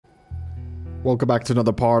Welcome back to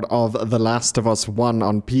another part of The Last of Us 1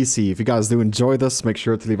 on PC. If you guys do enjoy this, make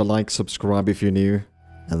sure to leave a like, subscribe if you're new,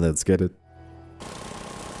 and let's get it.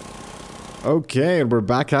 Okay, and we're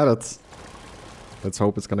back at it. Let's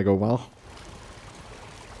hope it's gonna go well.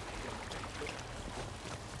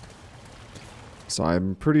 So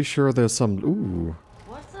I'm pretty sure there's some... Ooh.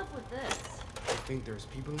 What's up with this? I think there's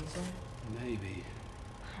people inside? Maybe.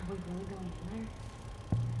 Are we really going in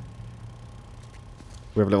there?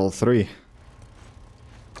 We have level 3.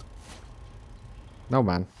 No,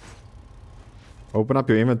 man. Open up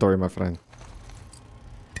your inventory, my friend.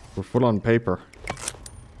 We're full on paper.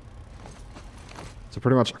 So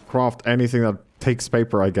pretty much craft anything that takes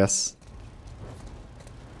paper, I guess.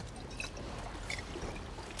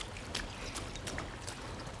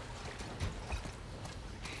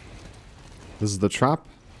 This is the trap.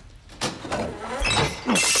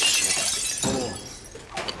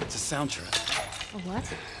 It's a sound trap. A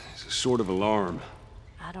what? It's a sort of alarm.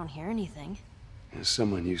 I don't hear anything.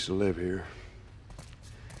 Someone used to live here.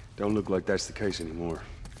 Don't look like that's the case anymore.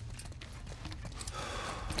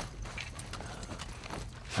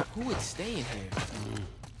 Who would stay in here?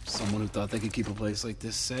 Someone who thought they could keep a place like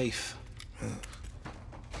this safe.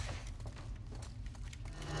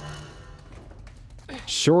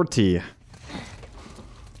 Shorty.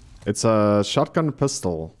 It's a shotgun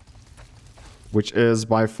pistol, which is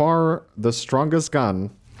by far the strongest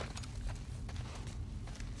gun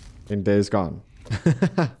in Days Gone.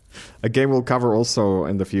 A game we'll cover also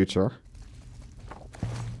in the future.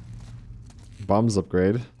 Bombs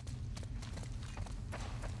upgrade.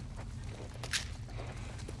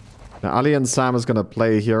 Now Ali and Sam is gonna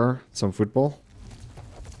play here some football.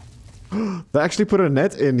 They actually put a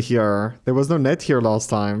net in here. There was no net here last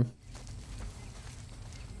time.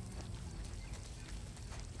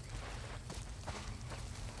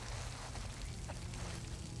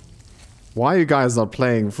 Why are you guys not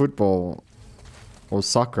playing football or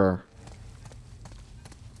soccer?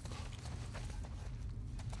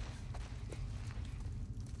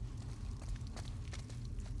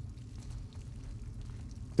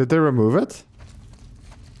 Did they remove it?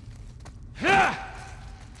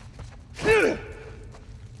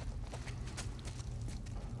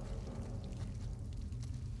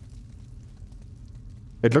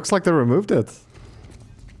 It looks like they removed it.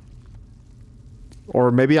 Or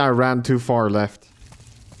maybe I ran too far left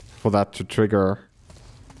for that to trigger.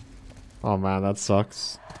 Oh man, that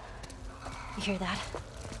sucks. You hear that?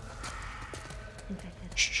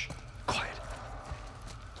 Infected. Shh. Quiet.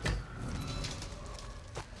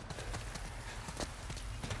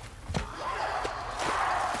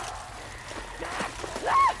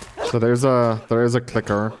 So there is a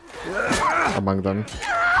clicker among them.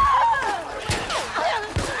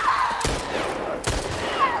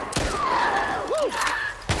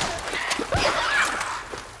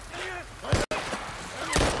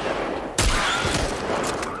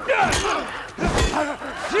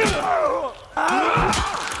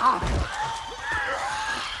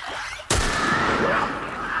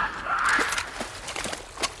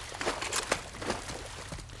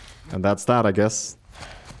 And that's that, I guess.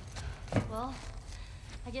 Well,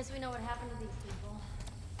 I guess we know what happened to these people.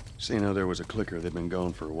 Seeing how there was a clicker, they've been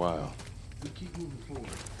gone for a while. We keep moving forward.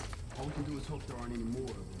 All we can do is hope there aren't any more of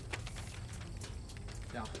them.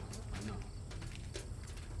 Doubtful, I know.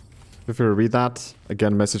 If you read that,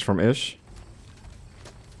 again, message from Ish.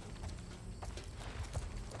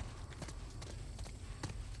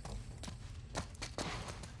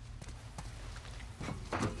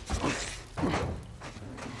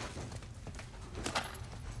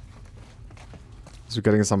 So we're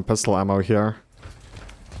getting some pistol ammo here.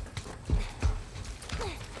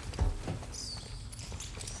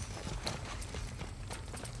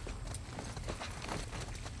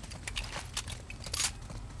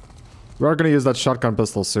 We are gonna use that shotgun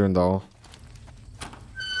pistol soon, though.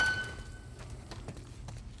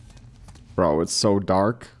 Bro, it's so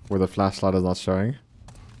dark where the flashlight is not showing.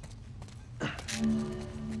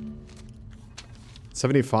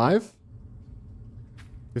 75?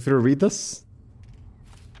 If you read this?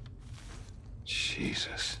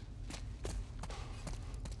 Jesus.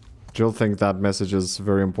 Jill think that message is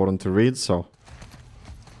very important to read, so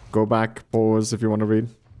go back, pause if you want to read.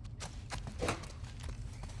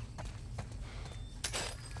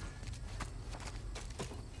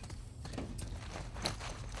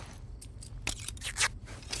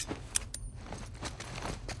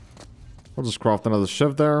 I'll just craft another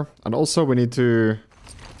shiv there. And also we need to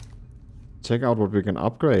check out what we can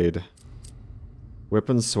upgrade.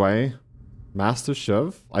 Weapon sway. Master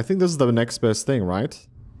shiv. I think this is the next best thing, right?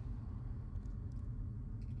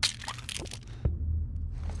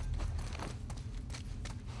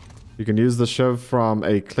 You can use the shiv from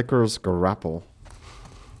a clicker's grapple.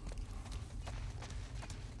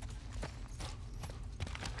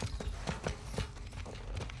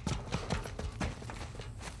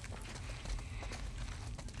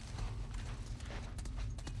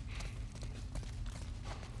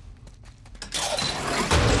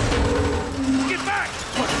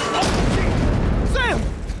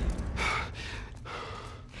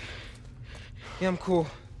 Yeah, I'm cool.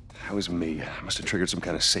 That was me. I must have triggered some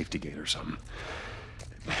kind of safety gate or something.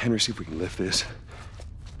 Henry, see if we can lift this.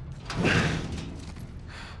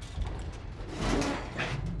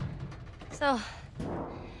 So,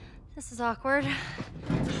 this is awkward.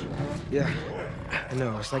 Yeah, I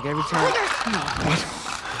know. It's like every time.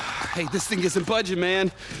 Hey, this thing isn't budging, man.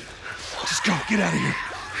 Just go. Get out of here.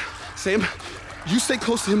 Sam, you stay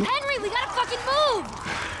close to him. Henry, we gotta fucking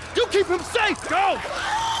move! You keep him safe. Go!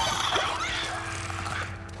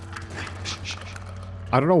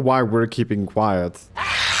 I don't know why we're keeping quiet.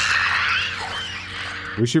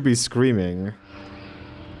 We should be screaming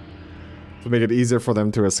to make it easier for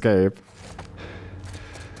them to escape.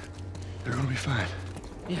 They're gonna be fine.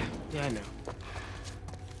 Yeah, I know.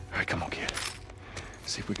 All right, come on, kid.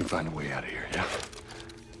 See if we can find a way out of here, yeah?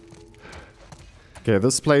 Okay,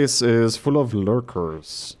 this place is full of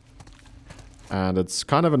lurkers. And it's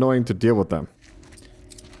kind of annoying to deal with them.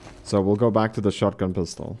 So we'll go back to the shotgun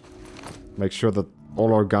pistol. Make sure that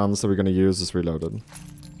all our guns that we're going to use is reloaded.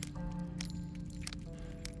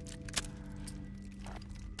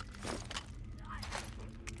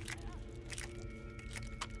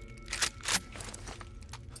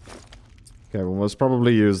 Okay, we must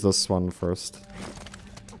probably use this one first.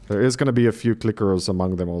 There is going to be a few clickers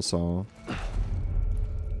among them also.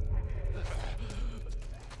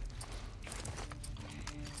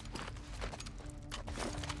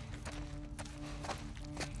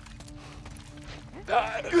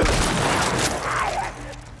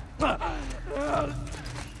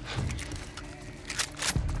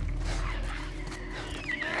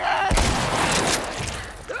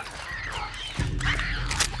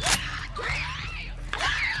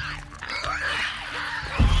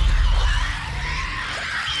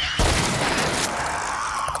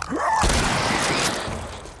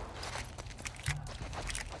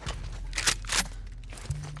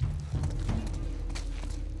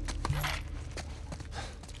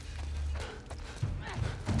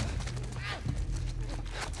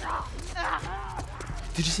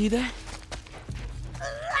 Did you see that?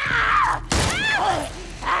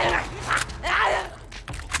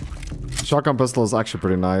 Shotgun pistol is actually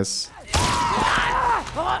pretty nice.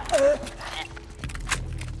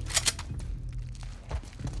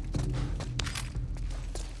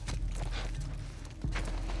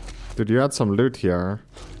 Dude, you had some loot here.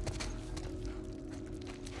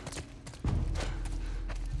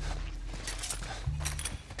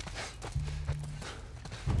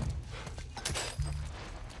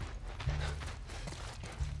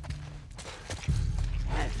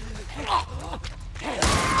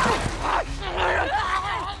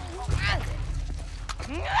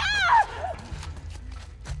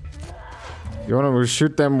 You want to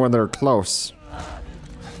shoot them when they're close.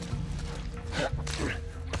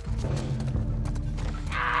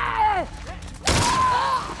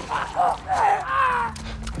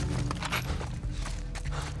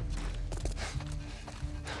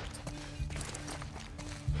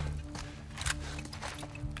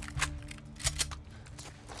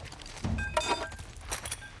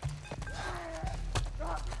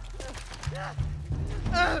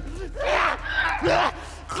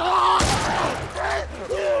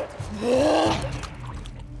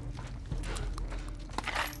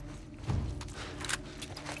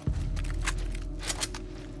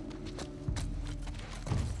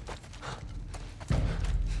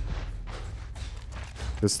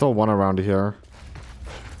 There's still one around here.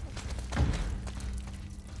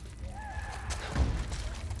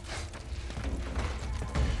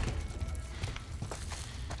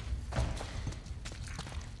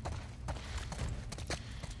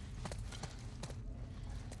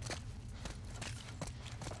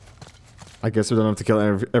 I guess we don't have to kill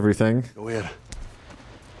everything. Go in.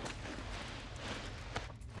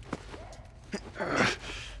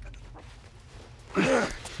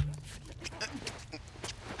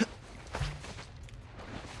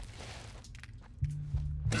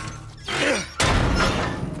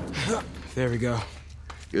 There we go.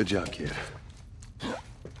 Good job, kid.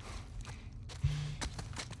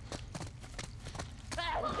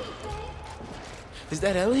 Is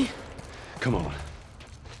that Ellie? Come on.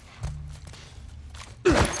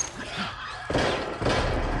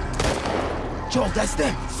 Joel, that's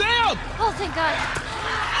them. Sam! Oh, thank God.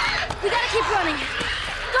 We gotta keep running.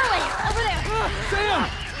 Doorway, over there. Sam!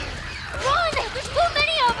 Run! There's too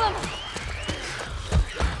many of them!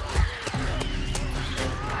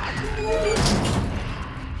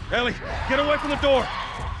 Ellie, get away from the door.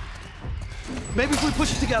 Maybe if we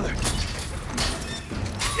push it together.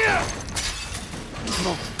 Yeah. Come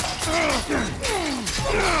on. Sam!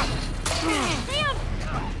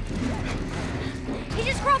 He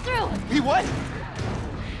just crawled through. He what?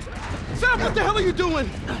 Sam, what the hell are you doing?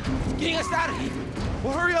 Getting us out of here.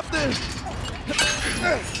 Well, hurry up then.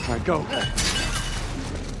 All right, go.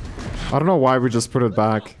 I don't know why we just put it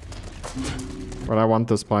back. But I want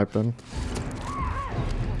this pipe in.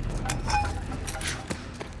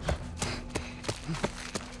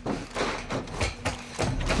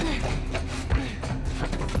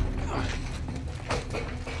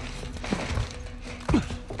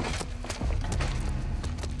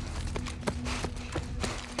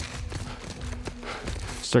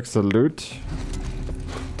 Check the loot.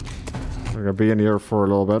 We're gonna be in here for a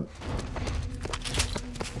little bit.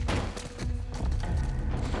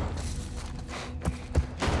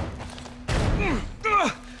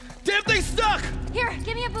 Damn thing stuck! Here,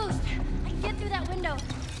 give me a boost. I can get through that window.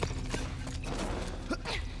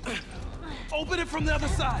 Open it from the other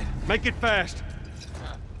side. Make it fast.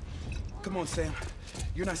 Come on, Sam.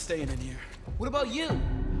 You're not staying in here. What about you?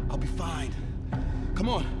 I'll be fine. Come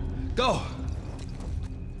on, go.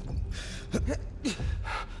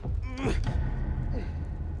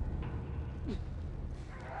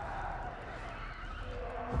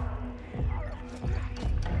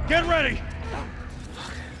 Get ready. Here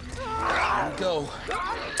we go.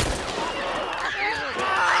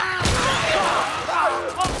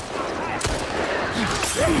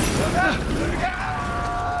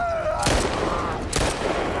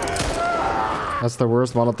 That's the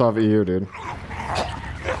worst Molotov EU, dude.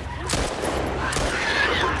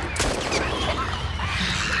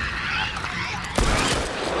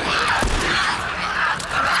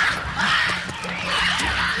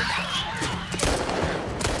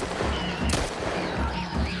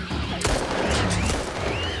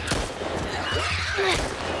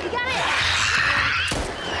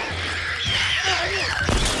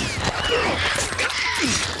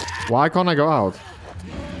 Why can't I go out?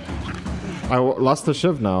 I lost the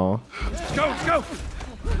shift now. Go, go.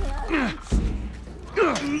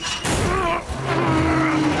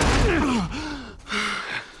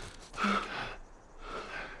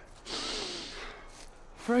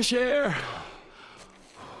 Fresh air.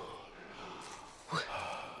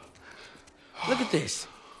 Look at this.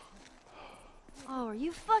 Oh, are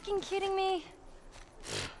you fucking kidding me?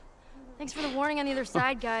 Thanks for the warning on the other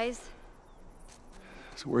side, guys.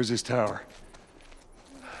 So where's this tower?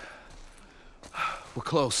 We're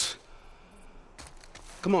close.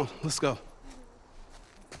 Come on, let's go.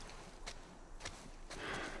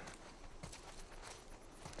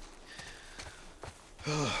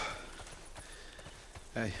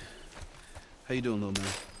 Hey, how you doing, little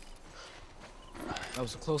man? That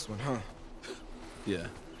was a close one, huh? Yeah,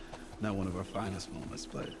 not one of our finest moments,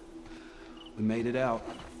 but we made it out.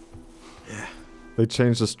 Yeah. They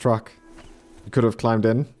changed this truck. You could have climbed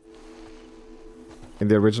in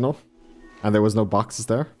the original, and there was no boxes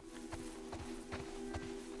there.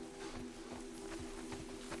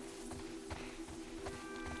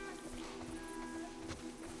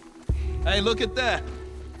 Hey, look at that.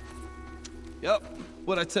 Yep,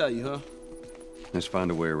 what'd I tell you, huh? Let's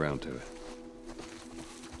find a way around to it.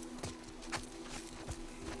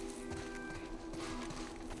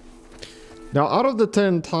 Now, out of the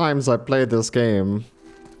 10 times I played this game,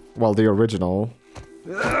 well, the original,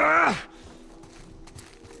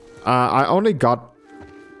 I only got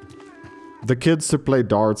the kids to play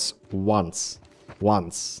darts once.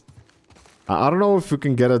 I don't know if we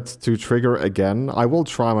can get it to trigger again. I will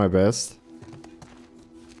try my best.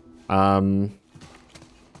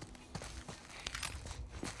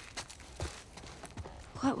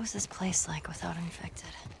 What was this place like without infected?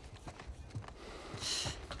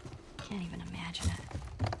 Can't even imagine it.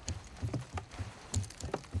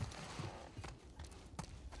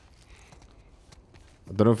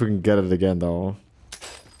 I don't know if we can get it again, though.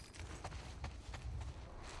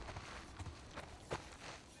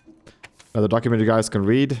 The document you guys can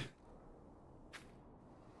read.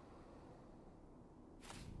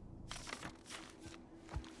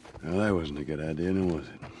 Well, that wasn't a good idea, now was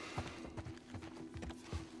it?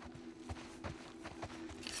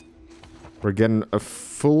 We're getting a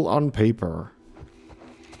full-on paper.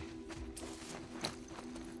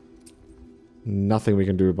 Nothing we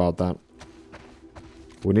can do about that.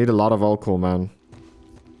 We need a lot of alcohol, man.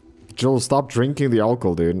 Joel, stop drinking the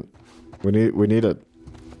alcohol, dude. We need it.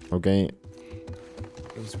 Okay.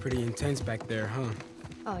 It was pretty intense back there, huh?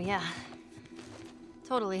 Oh, yeah.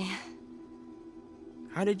 Totally.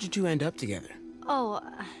 How did you two end up together? Oh,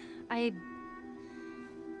 a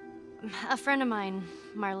friend of mine,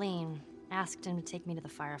 Marlene, asked him to take me to the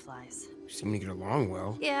Fireflies. You seem to get along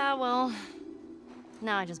well. Yeah, well,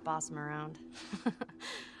 now I just boss him around.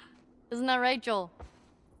 Isn't that right, Joel?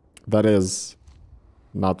 That is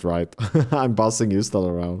not right. I'm bossing you still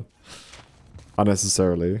around.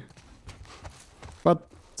 Unnecessarily. But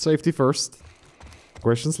safety first.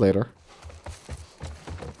 Questions later.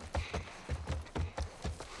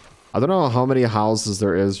 I don't know how many houses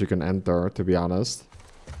there is you can enter, to be honest.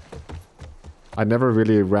 I never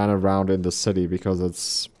really ran around in the city because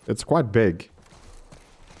it's quite big.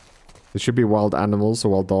 There should be wild animals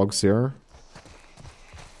or wild dogs here.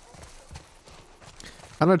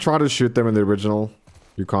 And I try to shoot them in the original.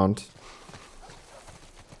 You can't.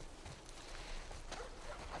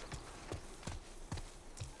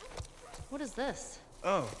 What is this?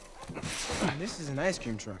 Oh, this is an ice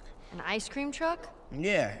cream truck. An ice cream truck?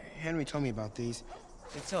 Yeah, Henry told me about these.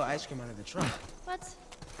 They sell ice cream out of the truck. What?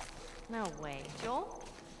 No way. Joel?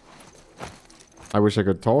 I wish I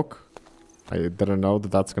could talk. I didn't know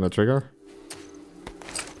that that's gonna trigger.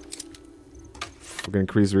 We can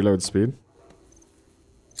increase reload speed.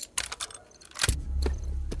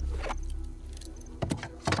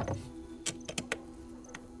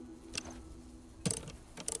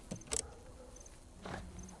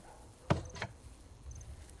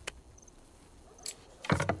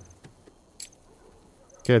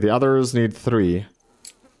 Okay, the others need 3.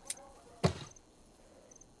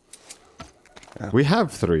 We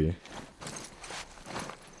have 3.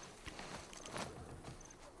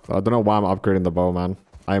 I don't know why I'm upgrading the bow, man.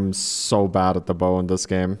 I'm so bad at the bow in this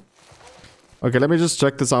game. Okay, let me just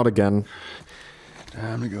check this out again.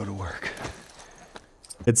 Time to go to work.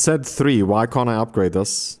 It said 3. Why can't I upgrade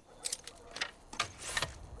this?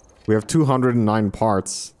 We have 209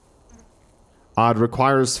 parts. It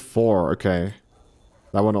requires 4. Okay.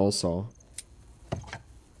 That one also.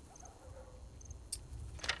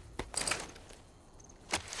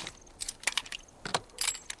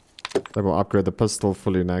 Then we'll upgrade the pistol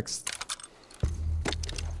fully next.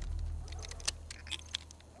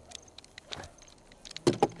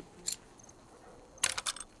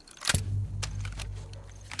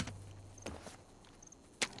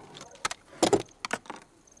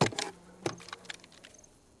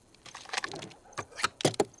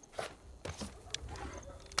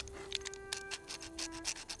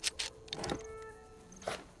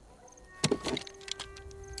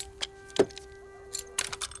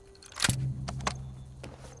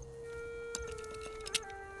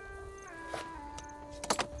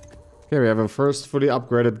 Okay, we have a first fully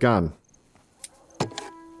upgraded gun.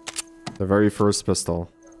 The very first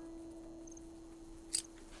pistol.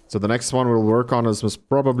 So the next one we'll work on is most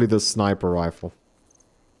probably the sniper rifle.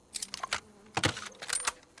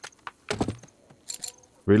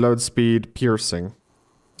 Reload speed, piercing.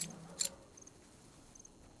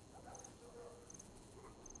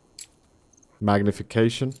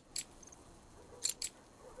 Magnification.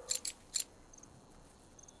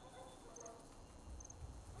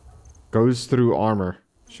 Goes through armor.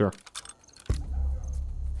 Sure.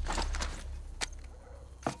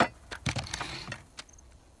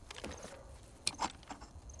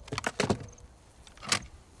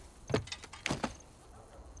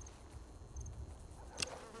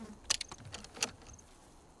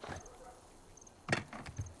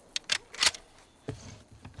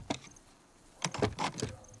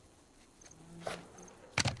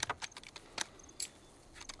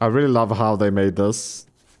 I really love how they made this.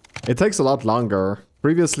 It takes a lot longer.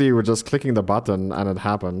 Previously, we were just clicking the button and it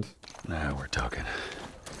happened. Now we're talking.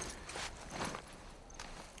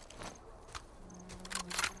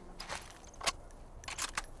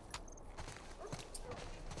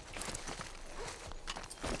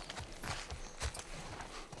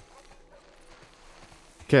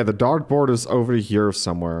 Okay, the dartboard is over here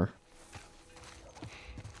somewhere.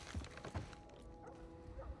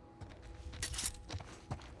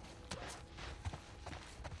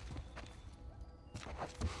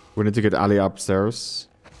 We need to get Ali upstairs.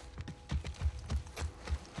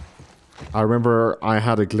 I remember I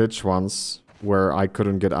had a glitch once where I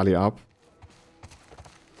couldn't get Ali up.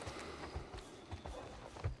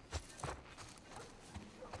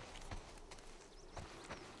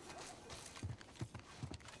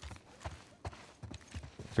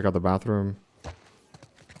 Check out the bathroom.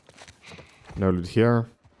 No loot here.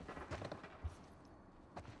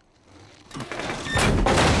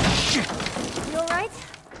 You alright?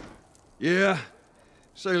 Yeah.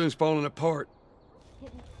 Ceiling's falling apart.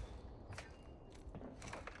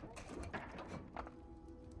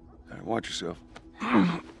 right, watch yourself.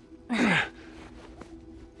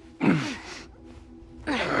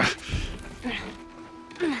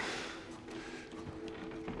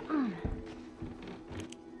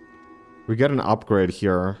 We get an upgrade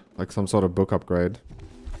here, like some sort of book upgrade.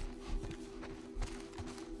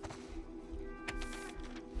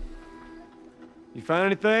 You find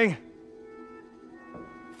anything?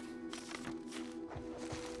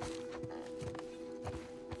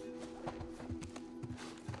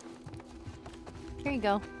 Here you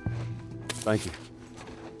go. Thank you.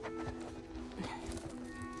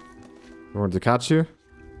 I wanted to catch you.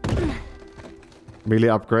 Melee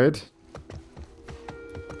upgrade.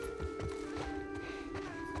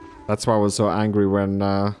 That's why I was so angry when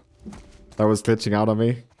that was glitching out on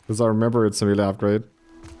me. Because I remember it's a melee upgrade.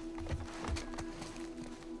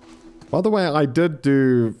 By the way, I did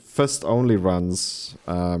do fist-only runs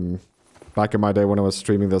back in my day when I was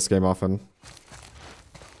streaming this game often.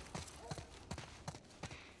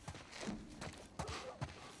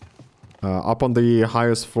 Up on the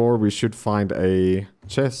highest floor, we should find a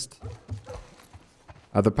chest.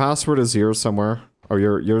 The password is here somewhere. Oh,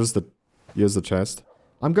 here's the chest.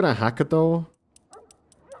 I'm gonna hack it though.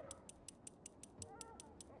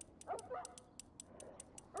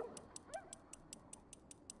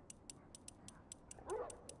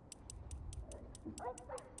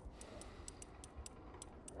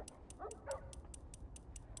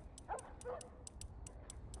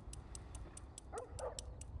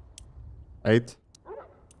 Eight.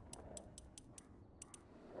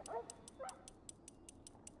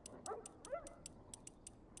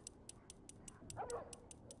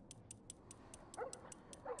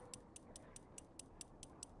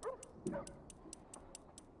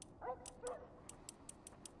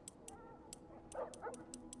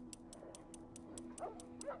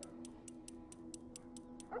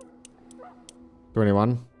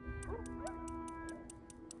 $21.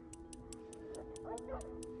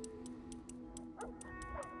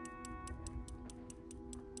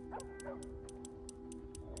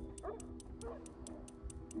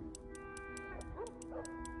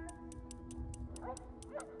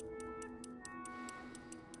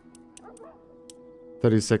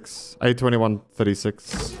 $36. 821.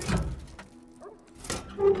 $36.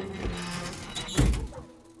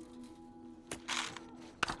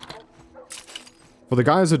 For the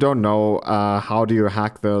guys who don't know, how do you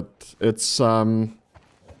hack that? It's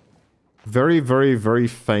very, very, very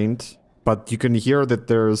faint, but you can hear that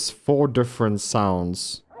there's 4 different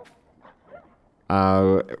sounds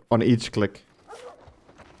on each click.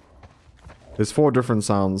 There's 4 different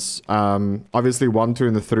sounds. Obviously 1, 2,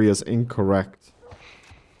 and 3 is incorrect.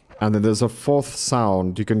 And then there's a 4th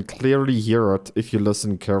sound. You can clearly hear it if you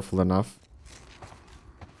listen careful enough.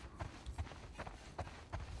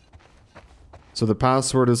 So the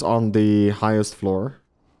password is on the highest floor,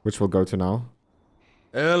 which we'll go to now.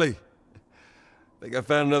 Ellie, think I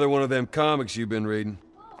found another one of them comics you've been reading.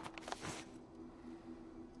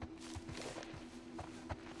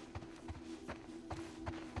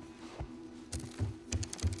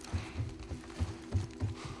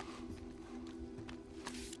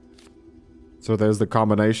 So there's the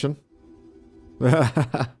combination.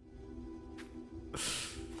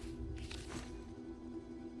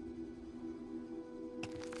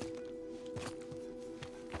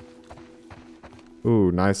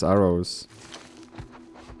 Ooh, nice arrows.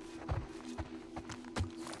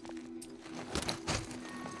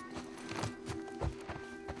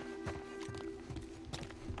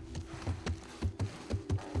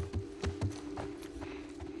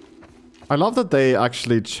 I love that they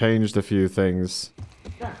actually changed a few things.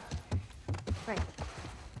 Right.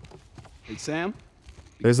 Hey, Sam?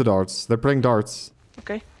 There's the darts. They're playing darts.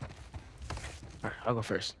 Okay. All right, I'll go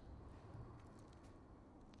first.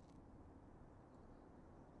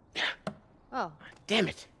 Oh, Damn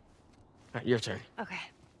it. All right, your turn. okay.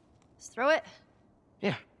 Just throw it.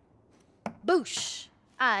 Yeah. Boosh.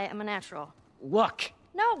 I am a natural. Luck.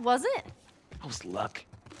 No, it wasn't. That was luck.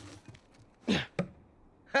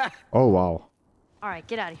 Oh, wow. All right,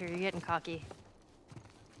 get out of here. You're getting cocky.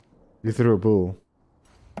 You threw a bull.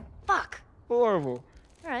 Fuck. Horrible.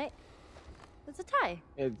 All right. It's a tie.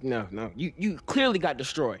 No. You clearly got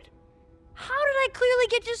destroyed. How did I clearly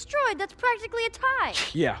get destroyed? That's practically a tie.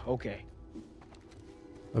 Yeah, okay.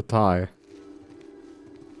 A tie.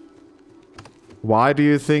 Why do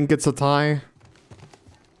you think it's a tie?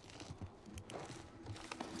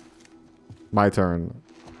 My turn.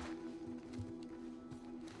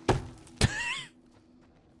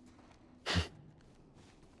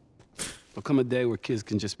 There'll come a day where kids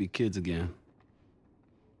can just be kids again.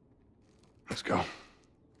 Let's go.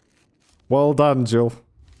 Well done, Jill.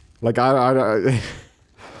 Like, I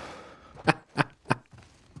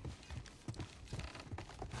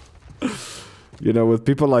you know, with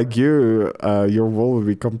people like you, your wall would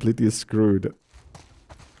be completely screwed.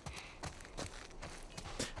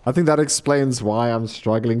 I think that explains why I'm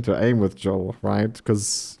struggling to aim with Joel, right?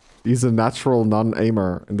 Because he's a natural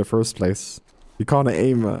non-aimer in the first place. You can't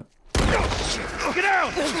aim. Get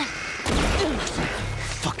out!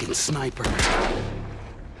 Fucking sniper.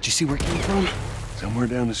 Did you see where it came from? Somewhere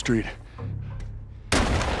down the street.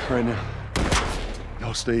 Right now.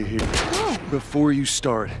 Y'all stay here. Before you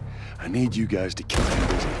start, I need you guys to keep him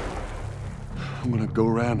busy. I'm gonna go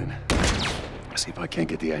around and see if I can't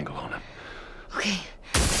get the angle on him. Okay.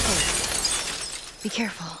 Be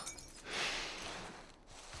careful.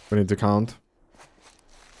 We need to count.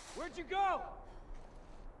 Where'd you go?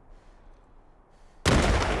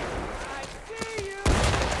 I see you!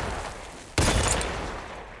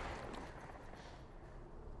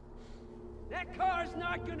 That car's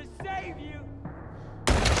not gonna save you!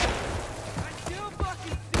 I still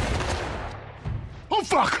fucking see you! Oh,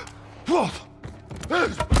 fuck! Wolf!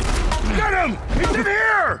 Get him! He's in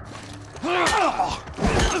here! Oh,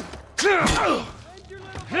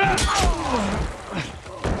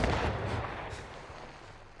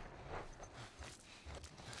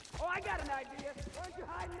 I got an idea. Where'd you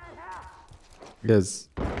hide in that house? Yes.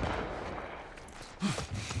 I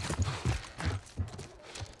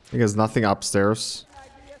think there's nothing upstairs.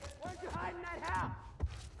 Where'd you hide in that house?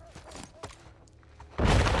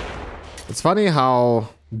 It's funny how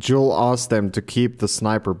Joel asked them to keep the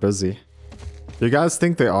sniper busy. Do you guys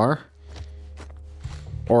think they are?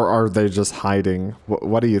 Or are they just hiding?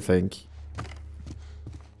 What do you think?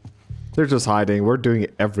 They're just hiding. We're doing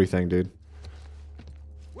everything, dude.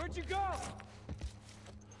 Where'd you go? Yeah,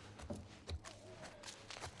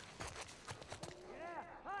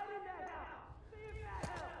 hide in that house. See if that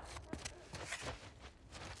helps.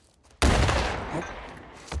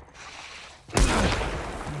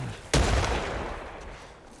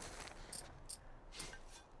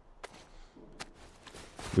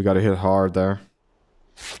 We gotta hit hard there.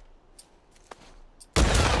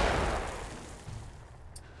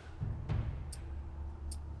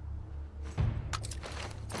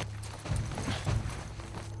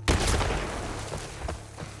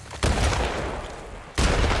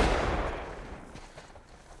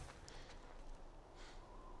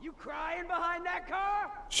 You crying behind that car?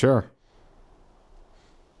 Sure.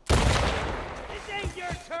 This ain't your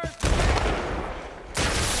turf.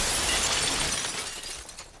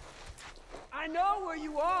 I know where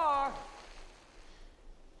you are.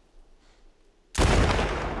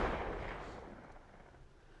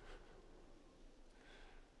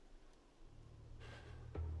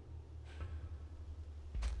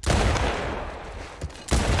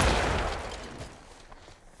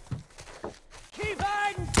 Keep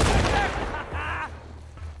hiding, sucker!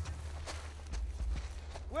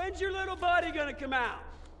 When's your little buddy gonna come out?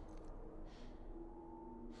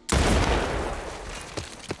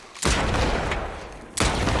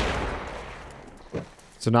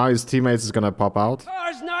 So now his teammates is gonna pop out.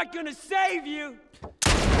 Car's not gonna save you.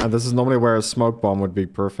 And this is normally where a smoke bomb would be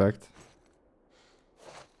perfect.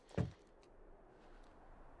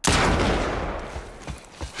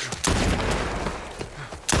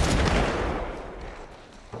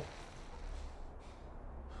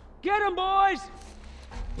 Get him, boys!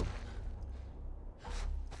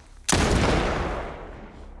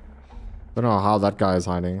 Don't know how that guy is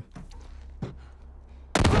hiding.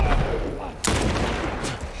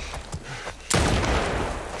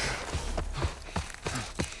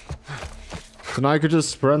 So now I could just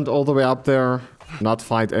sprint all the way up there, not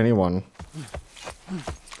fight anyone.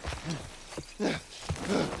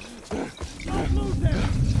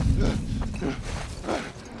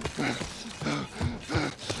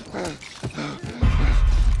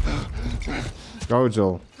 Go,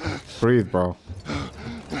 Joel. Breathe, bro.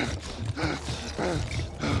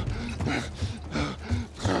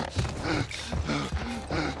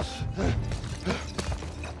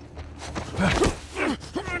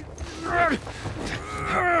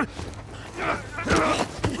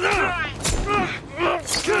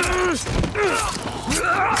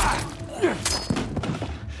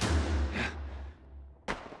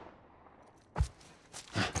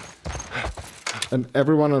 And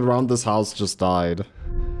everyone around this house just died.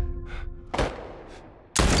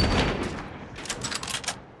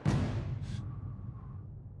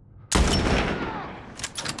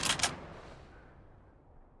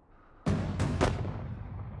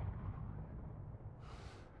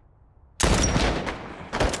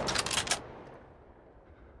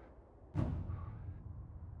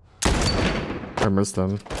 I missed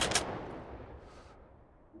them.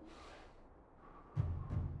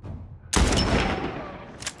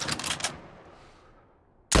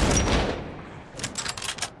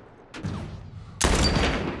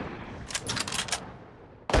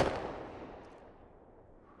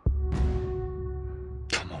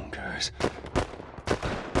 guys.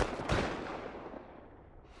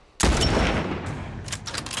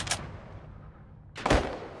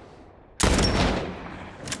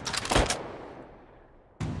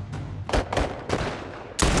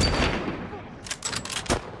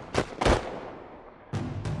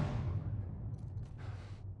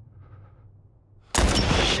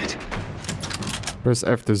 Press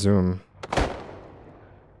F to zoom.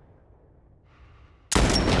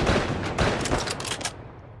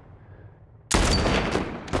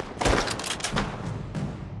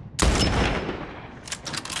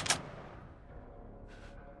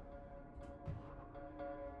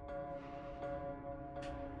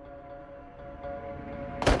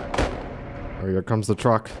 Oh, here comes the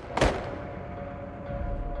truck.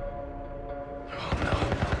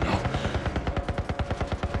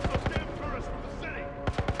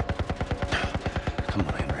 Come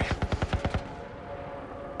on, Henry.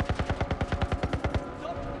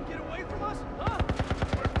 Get away from us, huh?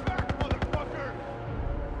 We're back, motherfucker!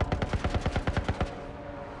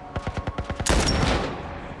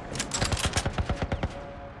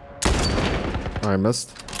 I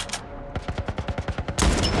missed.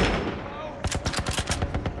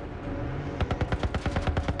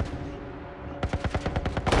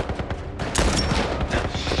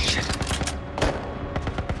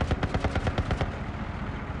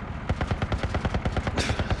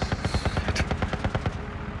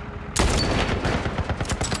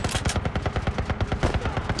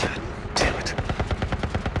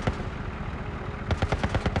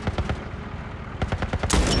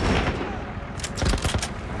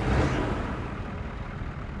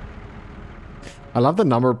 I love the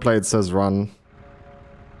number plate says run.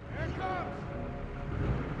 Heads up!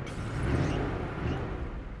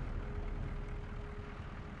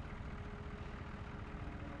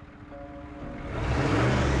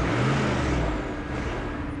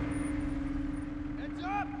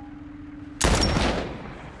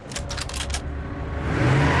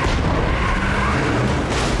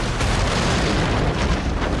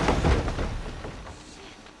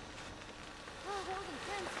 Oh, that was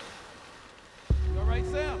intense. You all right,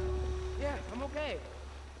 Sam? Yeah, I'm okay.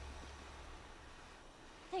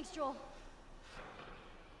 Thanks, Joel.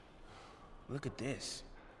 Look at this.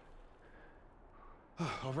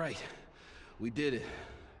 All right. We did it.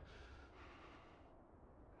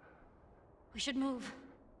 We should move.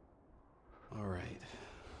 All right.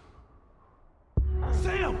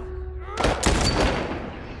 Sam!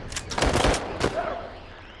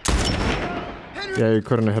 Yeah, you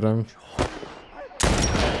couldn't hit him.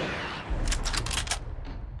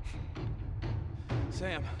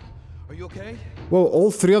 Sam, are you okay? Whoa,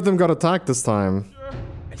 all three of them got attacked this time.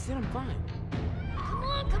 I said I'm fine. Come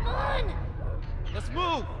on, come on! Let's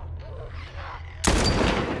move!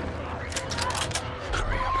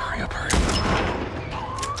 Hurry up.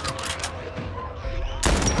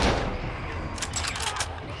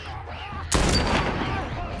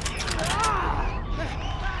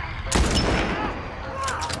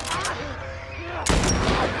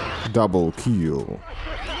 Double kill.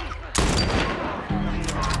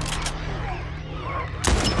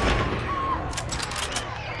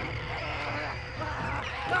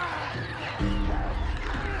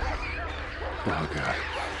 Oh, God.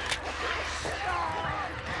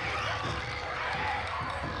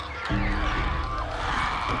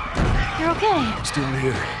 You're okay. Still in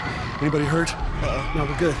here. Anybody hurt? No,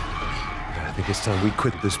 we're good. I think it's time we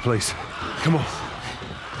quit this place. Come on.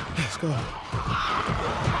 Let's go.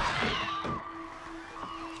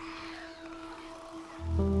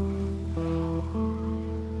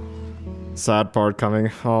 Sad part coming.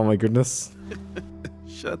 Oh my goodness.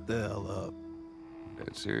 Shut the hell up.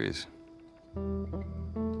 That's serious.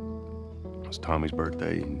 It was Tommy's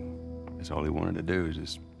birthday, and that's all he wanted to do is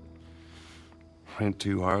just rent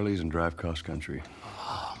 2 Harleys and drive cross country.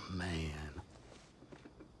 Oh, man.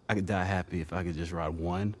 I could die happy if I could just ride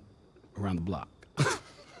one around the block.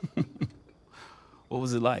 What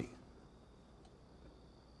was it like? It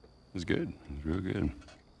was good. It was real good.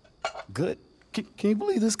 Good? Can you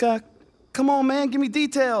believe this guy? Come on, man, give me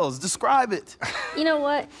details. Describe it. You know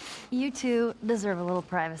what? You two deserve a little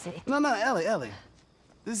privacy. No, Ellie.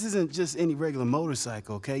 This isn't just any regular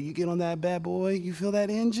motorcycle, okay? You get on that bad boy, you feel that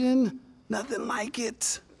engine? Nothing like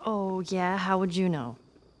it. Oh, yeah? How would you know?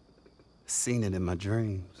 Seen it in my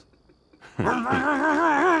dreams. Okay.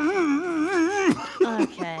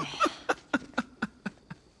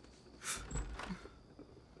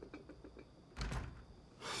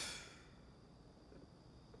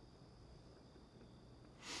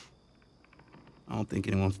 I don't think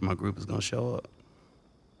anyone from my group is gonna show up.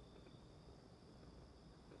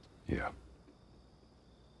 Yeah.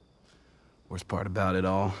 Worst part about it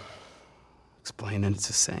all, explaining it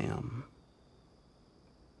to Sam.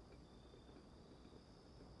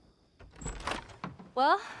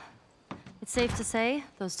 Well, it's safe to say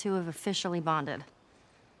those two have officially bonded.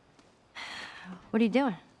 What are you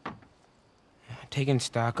doing? Taking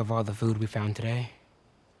stock of all the food we found today.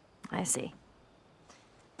 I see.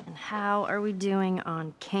 And how are we doing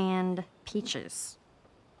on canned peaches?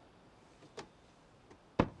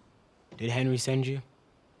 Did Henry send you?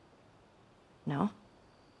 No?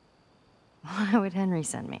 Why would Henry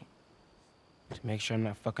send me? To make sure I'm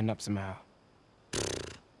not fucking up somehow.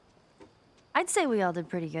 I'd say we all did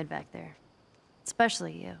pretty good back there.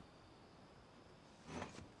 Especially you.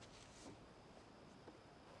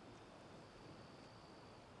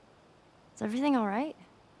 Is everything all right?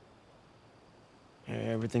 Yeah,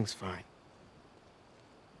 everything's fine.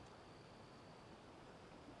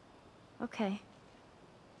 Okay.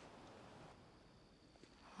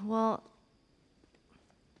 Well,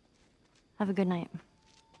 have a good night.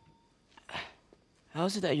 How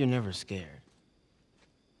is it that you're never scared?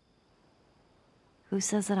 Who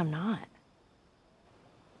says that I'm not?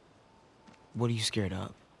 What are you scared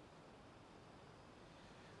of?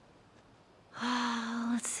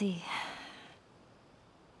 Let's see.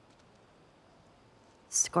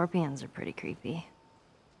 Scorpions are pretty creepy.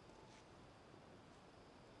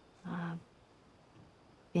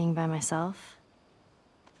 Being by myself.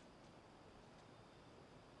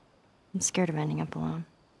 I'm scared of ending up alone.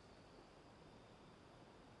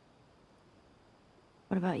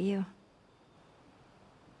 What about you?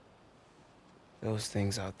 Those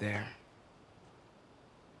things out there.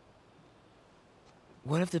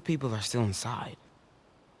 What if the people are still inside?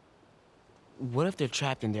 What if they're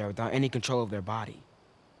trapped in there without any control of their body?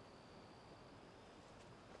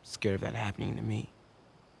 Scared of that happening to me.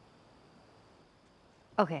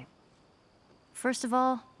 Okay. First of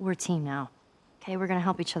all, we're a team now. Okay, we're gonna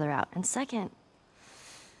help each other out. And second,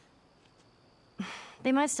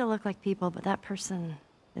 they might still look like people, but that person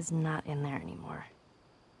is not in there anymore.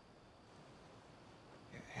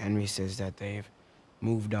 Henry says that they've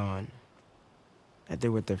moved on. That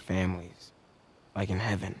they're with their families. Like in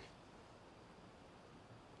heaven.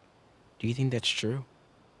 Do you think that's true?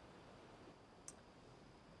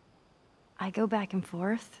 I go back and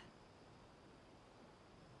forth.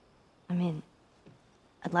 I mean,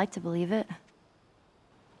 I'd like to believe it.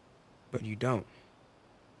 But you don't.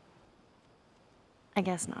 I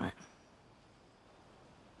guess not.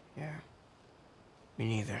 Yeah. Me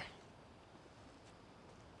neither.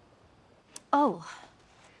 Oh.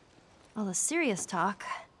 All the serious talk.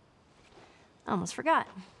 I almost forgot.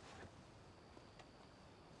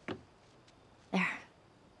 There.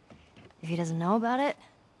 If he doesn't know about it,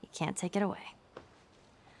 he can't take it away.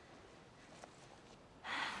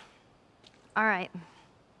 All right.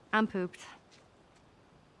 I'm pooped.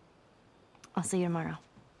 I'll see you tomorrow.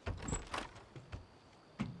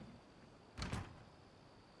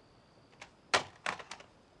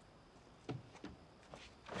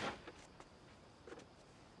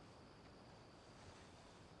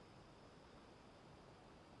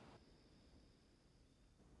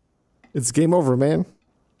 It's game over, man.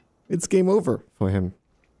 It's game over for him.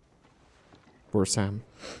 Poor Sam.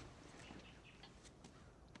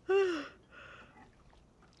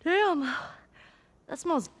 Damn. That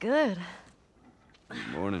smells good. Good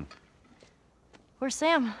morning. Where's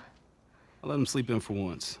Sam? I'll let him sleep in for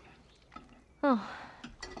once. Oh.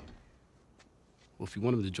 Well, if you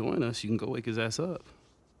want him to join us, you can go wake his ass up.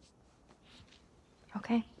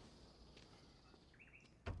 Okay.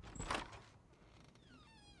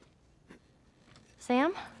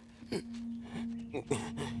 Sam?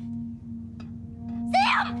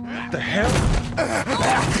 The hell?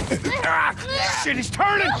 Shit, he's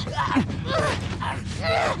turning!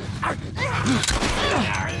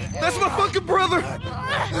 That's my fucking brother!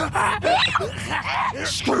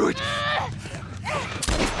 Screw it!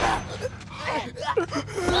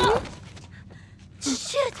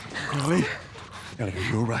 Shit! Ellie? Ellie, are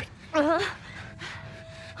you all right?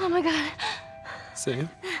 Oh my god. Sam?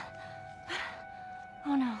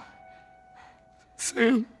 Oh no.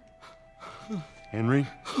 Sam? Henry?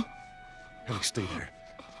 Ellie, stay there.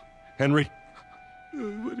 Henry?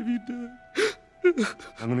 What have you done?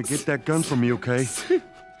 I'm gonna get that gun from you, okay?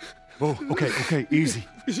 Oh, okay, easy.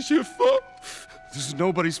 It's your fault. This is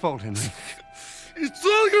nobody's fault, Henry. It's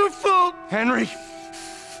all your fault. Henry!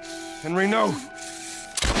 Henry, no!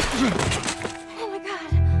 Oh my god.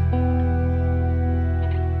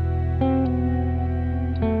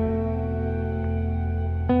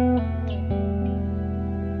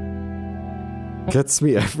 Gets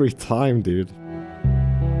me every time, dude.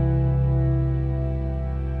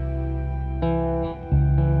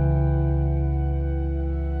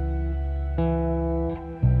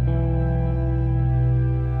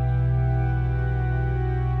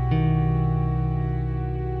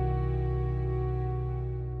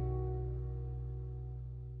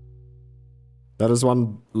 That is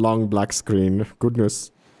one long black screen. Goodness.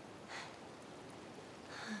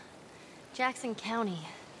 Jackson County.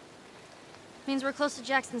 Means we're close to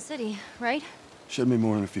Jackson City, right? Should be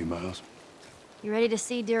more than a few miles. You ready to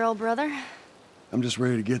see dear old brother? I'm just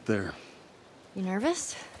ready to get there. You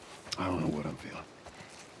nervous? I don't know what I'm feeling.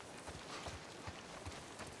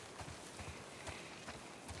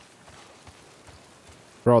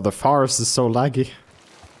 Bro, the forest is so laggy.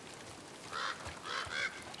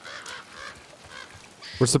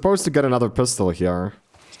 We're supposed to get another pistol here.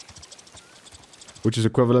 Which is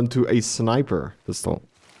equivalent to a sniper pistol.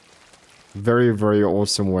 Very, very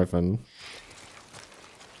awesome weapon.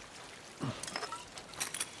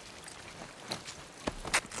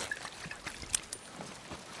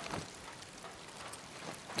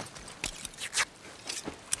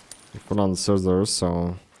 Put on scissors,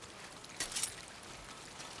 so...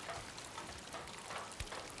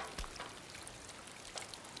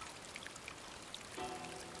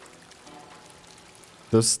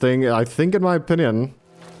 This thing, I think in my opinion,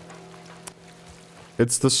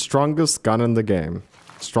 it's the strongest gun in the game.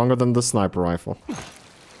 Stronger than the sniper rifle.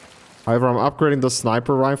 However, I'm upgrading the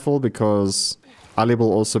sniper rifle because Ali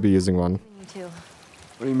will also be using one. Me too.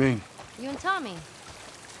 What do you mean? You and Tommy.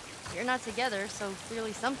 You're not together, so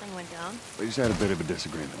clearly something went down. We just had a bit of a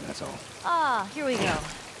disagreement, that's all. Ah, here we go.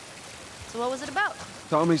 So what was it about?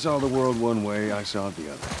 Tommy saw the world one way, I saw it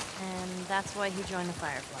the other. And that's why he joined the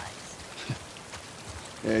Fireflies.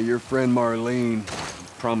 Yeah, your friend Marlene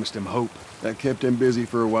promised him hope. That kept him busy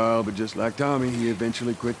for a while, but just like Tommy, he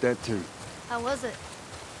eventually quit that too. How was it?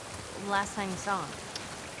 Last time you saw him?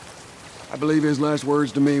 I believe his last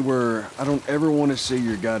words to me were, I don't ever want to see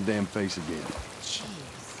your goddamn face again. Jeez.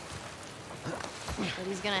 But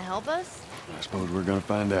he's gonna help us? I suppose we're gonna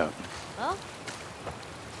find out. Well,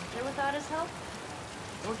 with or without his help,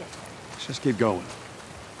 we'll get there. Let's just keep going.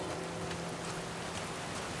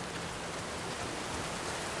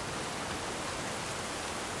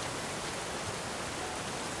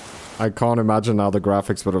 I can't imagine how the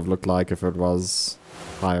graphics would have looked like if it was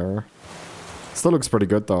higher. Still looks pretty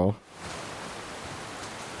good though.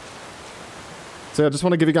 So yeah, I just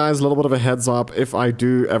want to give you guys a little bit of a heads up. If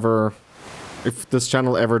this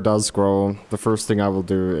channel ever does grow, the first thing I will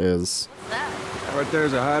do is... What's that? Right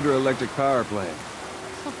there's a hydroelectric power plant.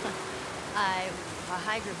 A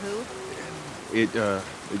hydro who?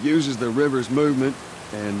 It uses the river's movement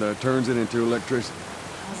and turns it into electricity.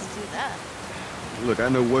 How does it do that? Look, I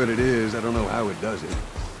know what it is. I don't know how it does it.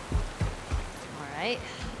 All right.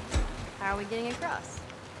 How are we getting across?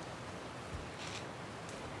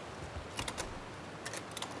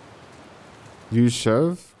 Use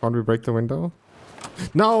shove? Can't we break the window?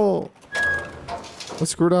 No! I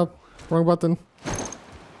screwed up. Wrong button.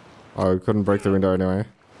 Oh, we couldn't break the window anyway.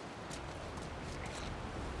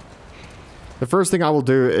 The first thing I will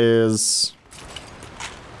do is...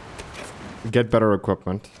 get better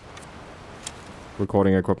equipment.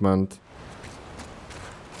 Recording equipment.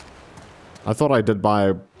 I thought I did buy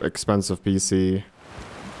an expensive PC.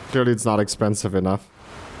 Clearly it's not expensive enough.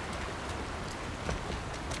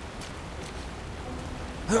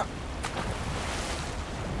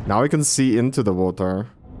 Now I can see into the water.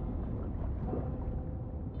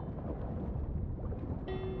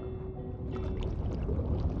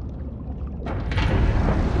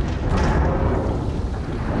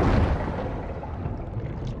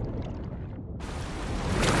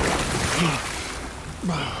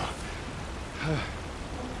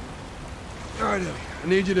 All right, Ellie, I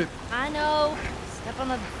need you to... I know. Step on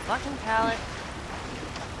the fucking pallet.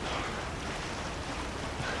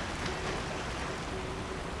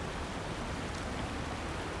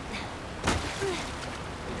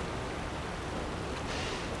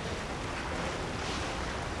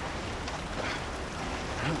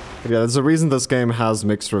 Yeah, there's a reason this game has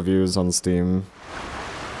mixed reviews on Steam.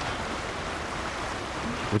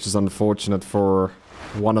 Which is unfortunate for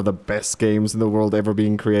one of the best games in the world ever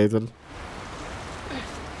being created.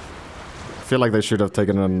 I feel like they should have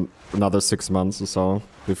taken another 6 months or so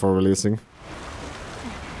before releasing.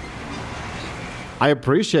 I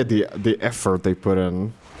appreciate the effort they put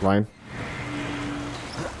in, right?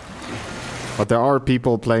 But there are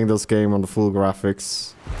people playing this game on the full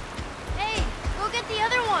graphics. Hey, go get the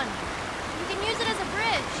other one. You can use it as a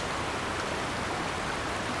bridge.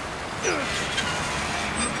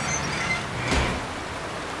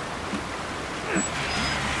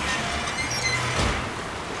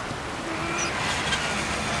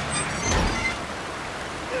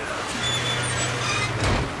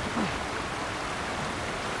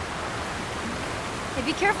 Hey,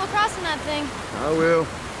 be careful crossing that thing. I will.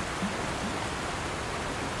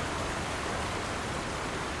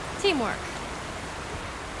 Teamwork.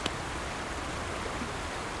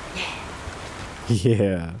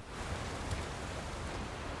 Yeah.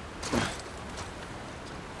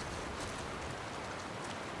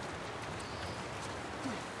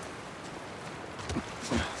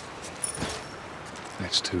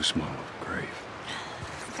 That's too small of a grave.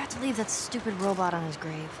 Forgot to leave that stupid robot on his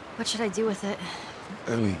grave. What should I do with it?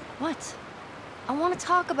 Ellie. What? I want to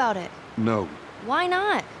talk about it. No. Why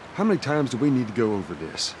not? How many times do we need to go over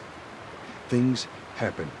this? Things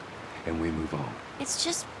happen, and we move on. It's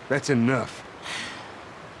just... That's enough.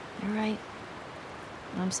 You're right.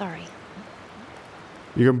 I'm sorry.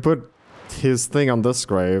 You can put his thing on this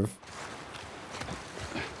grave.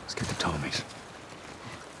 Let's get to Tommy's.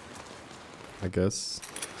 I guess.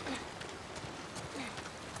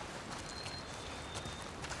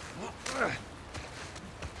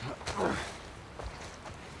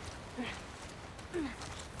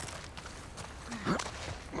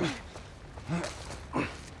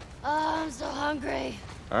 Oh, I'm so hungry.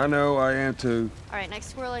 I know, I am too. All right,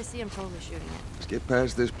 next squirrel I see, I'm totally shooting it. Let's get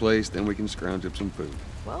past this place, then we can scrounge up some food.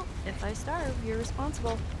 Well, if I starve, you're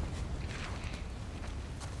responsible.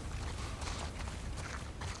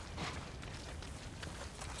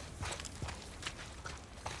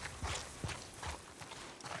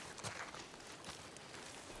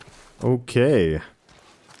 Okay.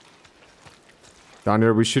 Down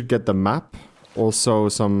here we should get the map. Also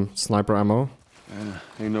some sniper ammo.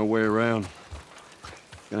 Ain't no way around.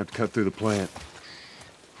 Gonna have to cut through the plant.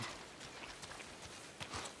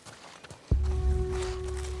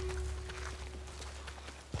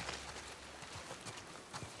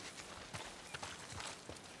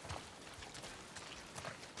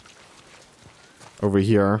 Over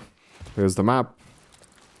here. Here's the map.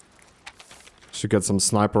 Should get some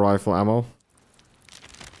sniper rifle ammo.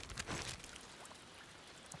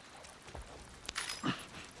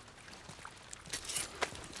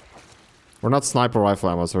 We're not sniper rifle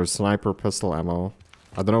ammo, so sniper pistol ammo.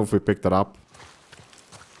 I don't know if we picked it up.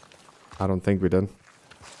 I don't think we did.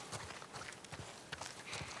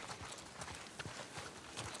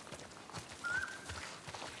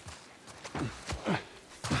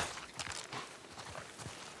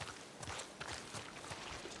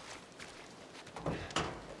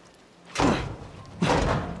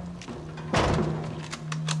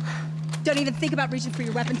 Don't even think about reaching for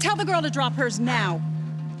your weapon. Tell the girl to drop hers now.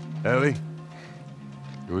 Ellie,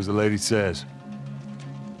 do as the lady says.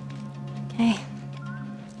 Okay.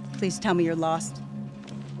 Please tell me you're lost.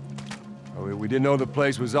 Oh, we didn't know the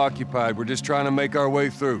place was occupied. We're just trying to make our way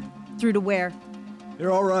through. Through to where?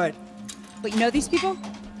 They're all right. But you know these people?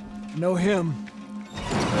 Know him.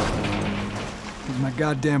 He's my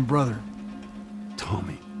goddamn brother.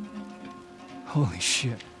 Tommy. Holy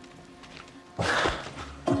shit. How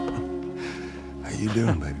you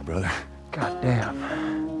doing, baby brother?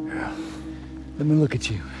 Goddamn. Yeah. Let me look at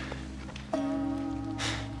you.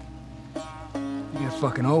 You get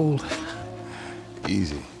fucking old.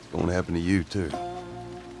 Easy. It's going to happen to you, too.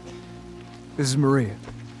 This is Maria.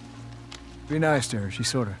 Be nice to her. She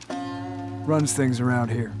sort of runs things around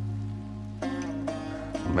here.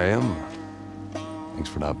 Ma'am, thanks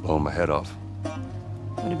for not blowing my head off.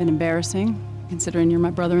 Would have been embarrassing, considering you're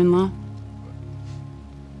my brother-in-law.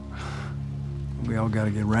 We all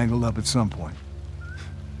gotta get wrangled up at some point.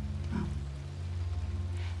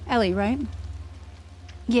 Ellie, right?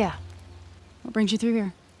 Yeah. What brings you through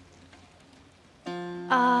here?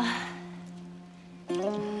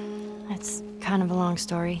 That's kind of a long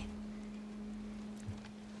story.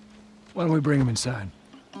 Why don't we bring him inside?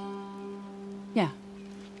 Yeah.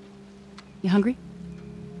 You hungry?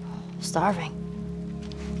 Starving.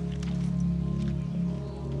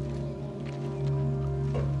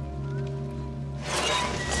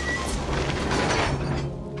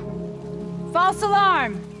 False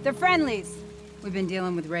alarm! They're friendlies. We've been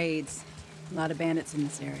dealing with raids. A lot of bandits in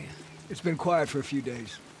this area. It's been quiet for a few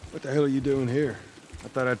days. What the hell are you doing here? I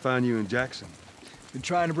thought I'd find you in Jackson. Been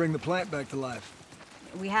trying to bring the plant back to life.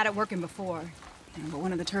 We had it working before, but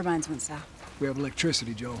one of the turbines went south. We have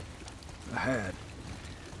electricity, Joel. I had.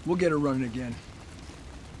 We'll get her running again.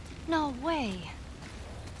 No way.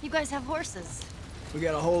 You guys have horses. We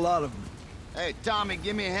got a whole lot of them. Hey, Tommy,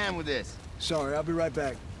 give me a hand with this. Sorry, I'll be right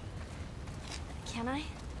back. Can I?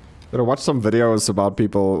 I watched some videos about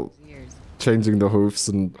people changing the hoofs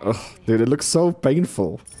and dude, it looks so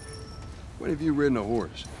painful. When have you ridden a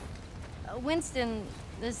horse? Winston,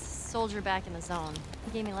 this soldier back in the zone,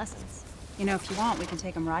 he gave me lessons. You know, if you want, we can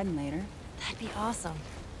take them riding later. That'd be awesome.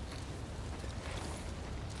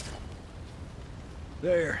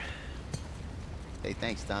 There. Hey,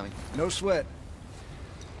 thanks, Tommy. No sweat.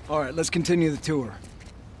 All right, let's continue the tour.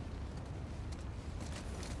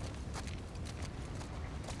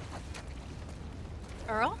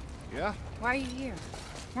 Earl? Yeah? Why are you here?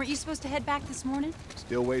 Weren't you supposed to head back this morning?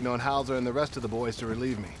 Still waiting on Hauser and the rest of the boys to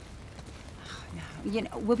relieve me. No, you know,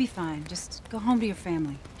 we'll be fine. Just go home to your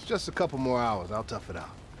family. It's just a couple more hours. I'll tough it out.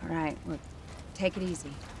 All right, look, take it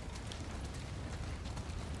easy.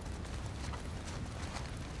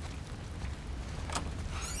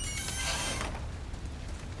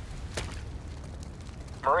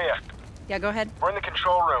 Maria. Yeah, go ahead. We're in the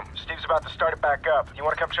control room. Steve's about to start it back up. You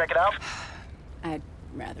want to come check it out? I'd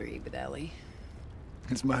rather eat with Ellie.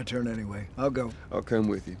 It's my turn anyway. I'll go. I'll come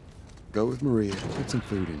with you. Go with Maria. Put some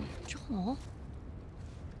food in you. Joel.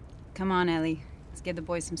 Come on, Ellie. Let's give the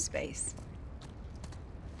boys some space.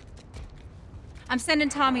 I'm sending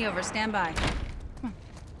Tommy over. Stand by.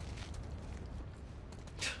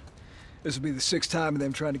 This will be the 6th time of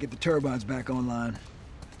them trying to get the turbines back online.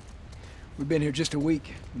 We've been here just a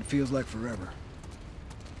week, and it feels like forever.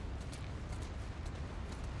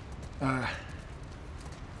 I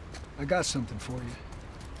got something for you.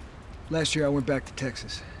 Last year I went back to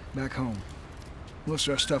Texas, back home. Most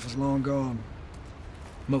of our stuff is long gone.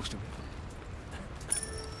 Most of it.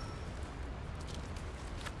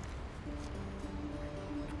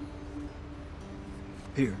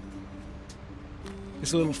 Here.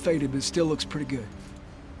 It's a little faded, but it still looks pretty good.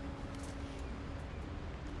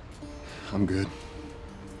 I'm good.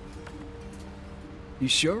 You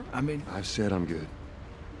sure? I mean... I've said I'm good.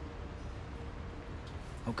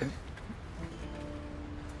 Okay.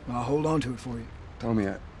 Well, I'll hold on to it for you. Tommy,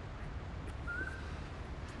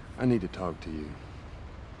 I need to talk to you.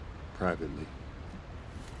 Privately.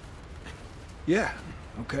 Yeah,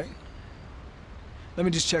 okay. Let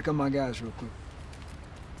me just check on my guys real quick.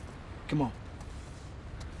 Come on.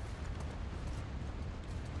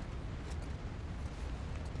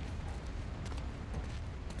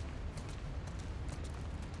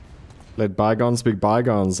 Let bygones be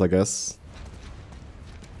bygones, I guess.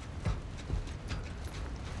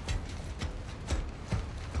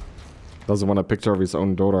 Doesn't want a picture of his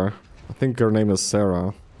own daughter. I think her name is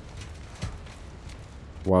Sarah.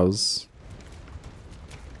 Was.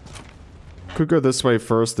 Could go this way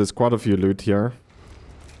first. There's quite a few loot here.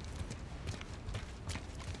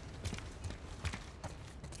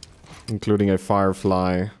 Including a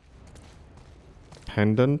firefly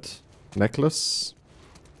pendant necklace.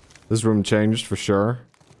 This room changed for sure.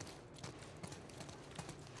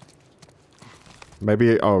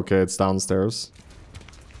 Maybe... Oh, okay, it's downstairs.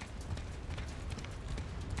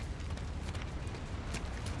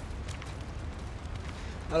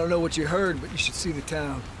 I don't know what you heard, but you should see the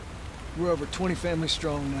town. We're over 20 families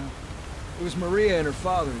strong now. It was Maria and her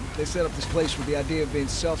father. They set up this place with the idea of being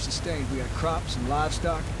self-sustained. We got crops and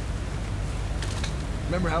livestock.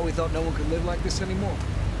 Remember how we thought no one could live like this anymore?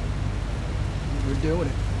 We're doing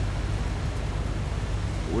it.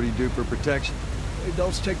 What do you do for protection? The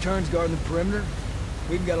adults take turns guarding the perimeter.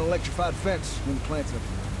 We even got an electrified fence when the plant's up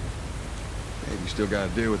and running. Hey, you still got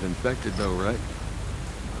to deal with infected though, right?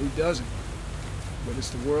 Who doesn't? But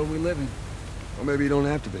it's the world we live in. Well, maybe you don't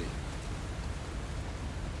have to be.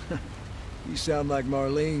 You sound like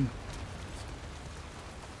Marlene.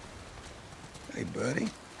 Hey, buddy.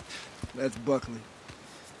 That's Buckley.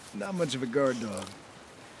 Not much of a guard dog.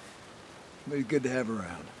 But he's good to have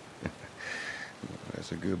around.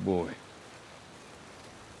 That's a good boy.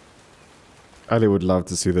 Ali would love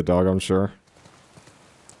to see the dog, I'm sure.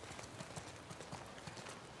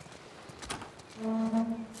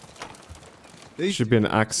 Should be an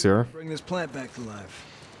axe here. Bring this plant back to life.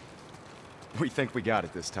 We think we got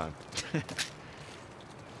it this time.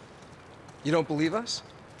 You don't believe us?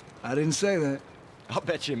 I didn't say that. I'll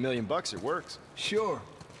bet you $1 million it works. Sure.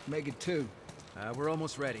 Make it 2. We're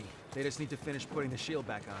almost ready. They just need to finish putting the shield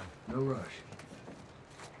back on. No rush.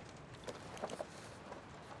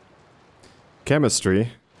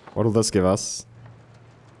 Chemistry. What will this give us?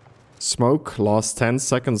 Smoke lasts 10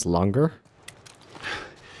 seconds longer.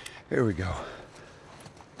 Here we go.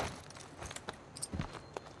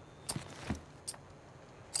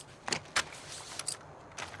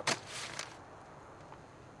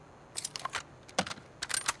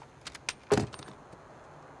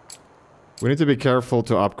 We need to be careful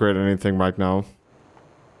to upgrade anything right now.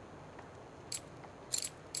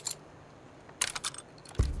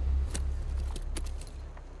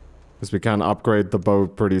 Because we can upgrade the bow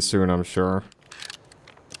pretty soon, I'm sure.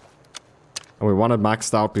 And we want it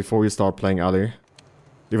maxed out before we start playing Ali.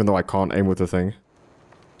 Even though I can't aim with the thing.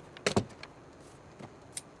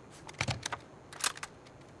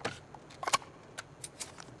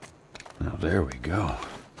 Now there we go.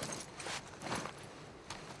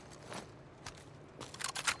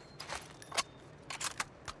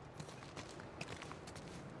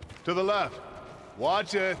 To the left.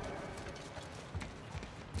 Watch it.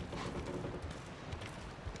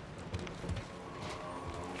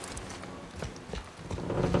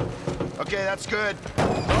 Okay, that's good.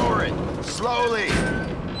 Lower it. Slowly.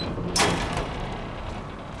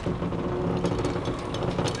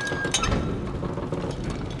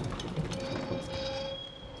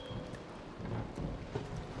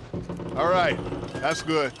 All right, that's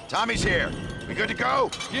good. Tommy's here. We good to go?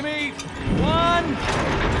 Give me 1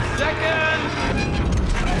 second.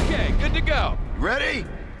 Okay, good to go. You ready?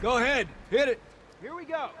 Go ahead, hit it. Here we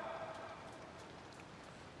go.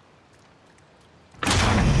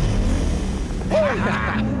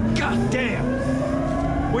 God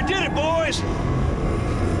damn! We did it, boys!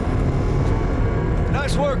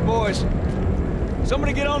 Nice work, boys.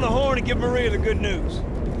 Somebody get on the horn and give Maria the good news.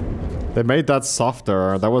 They made that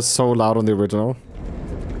softer. That was so loud on the original.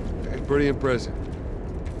 Hey, pretty impressive.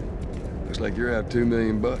 Looks like you're out $2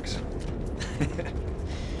 million.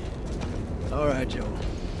 All right, Joel.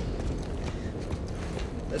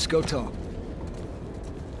 Let's go talk.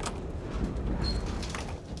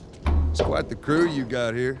 It's quite the crew you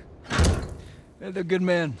got here. Yeah, they're good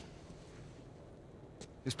men.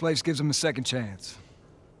 This place gives them a second chance.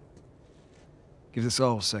 Gives us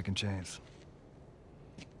all a second chance.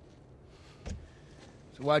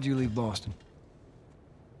 So why'd you leave Boston?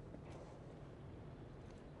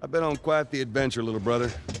 I've been on quite the adventure, little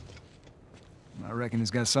brother. I reckon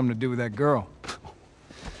it's got something to do with that girl.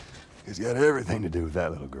 It's got everything to do with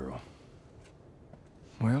that little girl.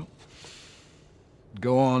 Well,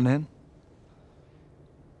 go on then.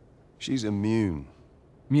 She's immune.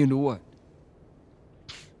 Immune to what?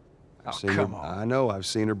 Oh, come on. I know, I've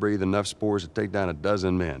seen her breathe enough spores to take down 12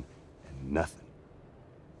 men. And nothing.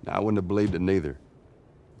 Now, I wouldn't have believed it neither.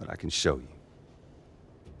 But I can show you.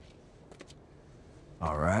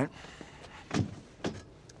 All right.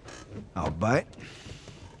 I'll bite.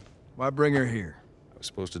 Why bring her here? I was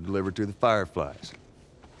supposed to deliver to the Fireflies.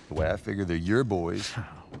 The way I figure they're your boys.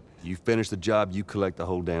 You finish the job, you collect the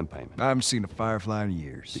whole damn payment. I haven't seen a Firefly in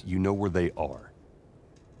years. You know where they are.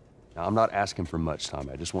 Now, I'm not asking for much,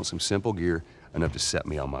 Tommy. I just want some simple gear, enough to set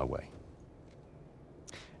me on my way.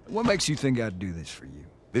 What makes you think I'd do this for you?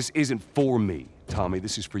 This isn't for me, Tommy.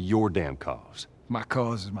 This is for your damn cause. My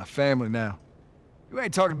cause is my family now. You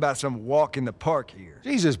ain't talking about some walk in the park here.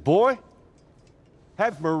 Jesus, boy.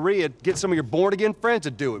 Have Maria get some of your born-again friends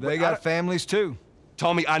to do it. They got families, too.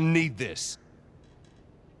 Tommy, I need this.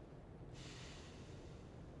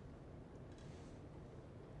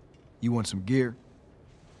 You want some gear?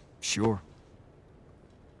 Sure.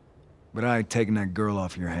 But I ain't taking that girl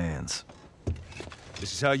off your hands.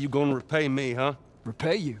 This is how you gonna repay me, huh?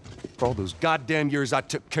 Repay you? For all those goddamn years I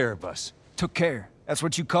took care of us. Took care? That's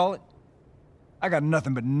what you call it? I got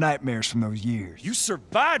nothing but nightmares from those years. You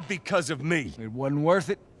survived because of me. It wasn't worth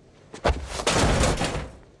it. I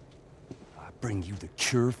bring you the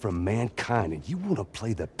cure from mankind, and you want to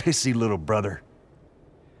play the pissy little brother.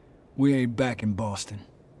 We ain't back in Boston.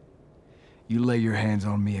 You lay your hands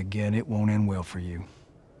on me again, it won't end well for you.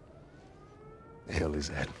 The hell is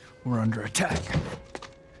that? We're under attack.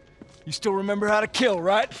 You still remember how to kill,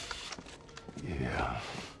 right? Yeah.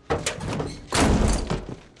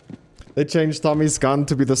 They changed Tommy's gun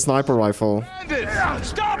to be the sniper rifle.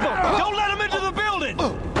 Stop him! Don't let him into the building!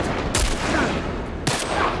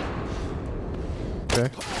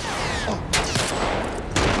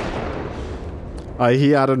 Okay. He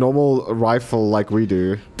had a normal rifle like we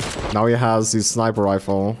do. Now he has his sniper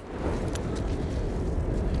rifle.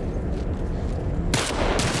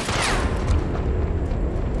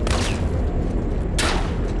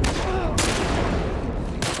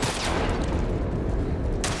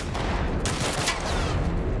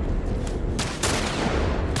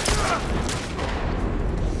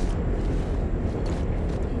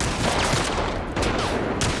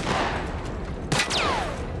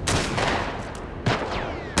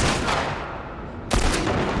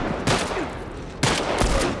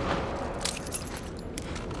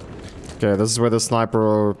 Okay, this is where the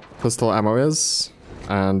sniper pistol ammo is,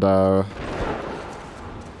 and there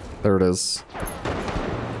it is.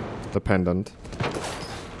 The pendant.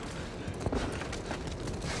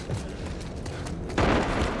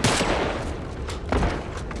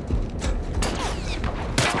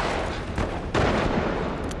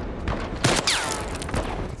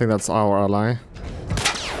 I think that's our ally.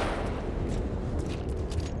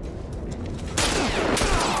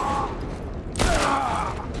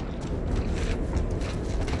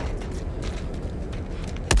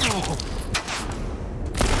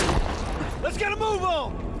 Let's get a move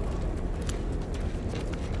on!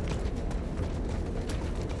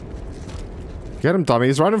 Get him, Tommy.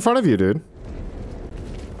 He's right in front of you, dude.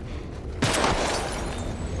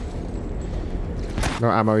 No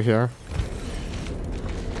ammo here.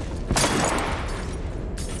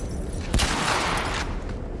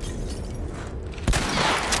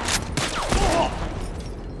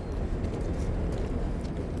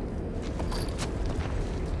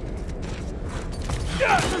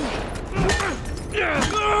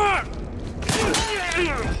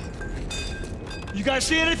 You guys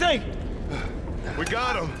see anything? We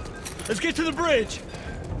got him. Let's get to the bridge.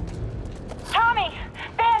 Tommy!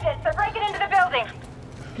 Bandits! They're breaking into the building!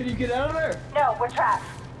 Can you get out of there? No, we're trapped.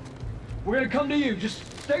 We're gonna come to you. Just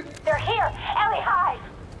stay... They're here! Ellie, hide!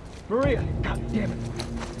 Maria! God damn it.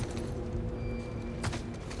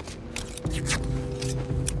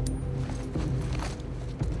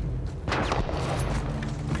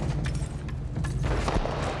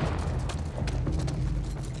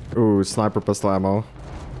 Ooh, sniper pistol ammo.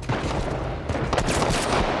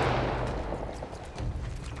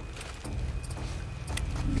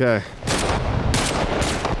 Okay.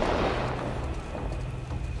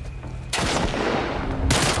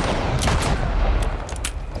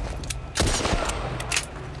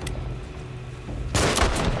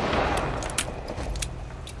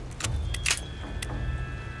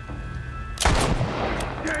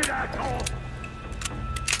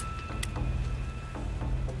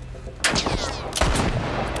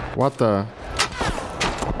 What the?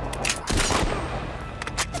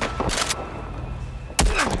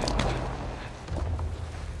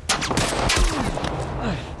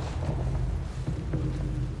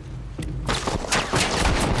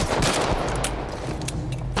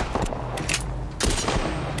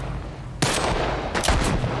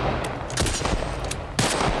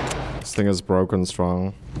 This thing is broken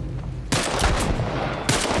strong.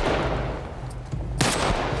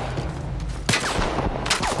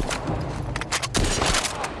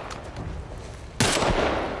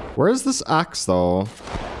 Where is this axe, though?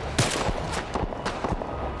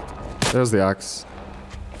 There's the axe.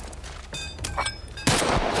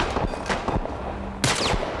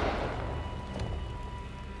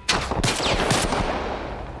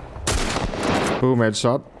 Boom,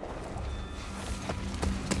 headshot.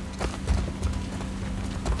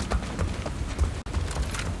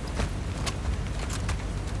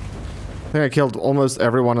 I think I killed almost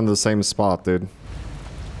everyone in the same spot, dude.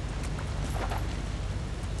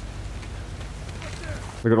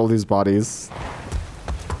 Look at all these bodies.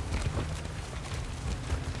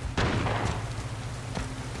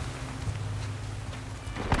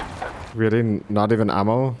 Really? Not even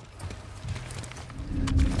ammo?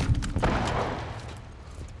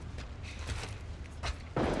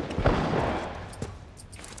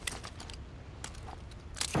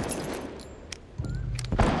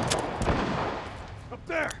 Up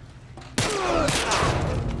there.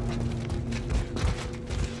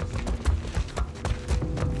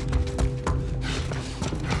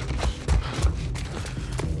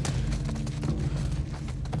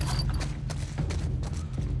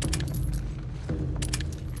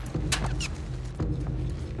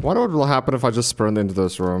 What will happen if I just sprint into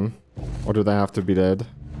this room? Or do they have to be dead?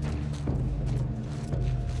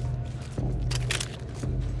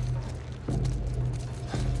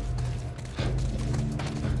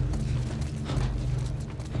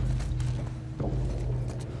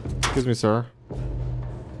 Excuse me, sir.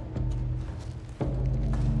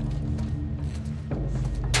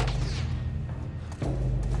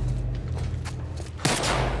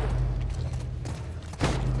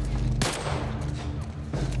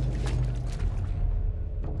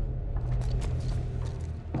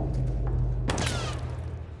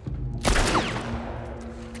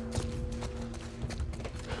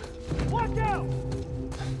 Watch out!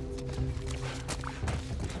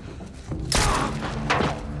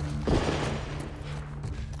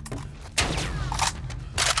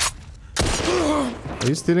 Are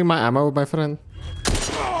you stealing my ammo, my friend?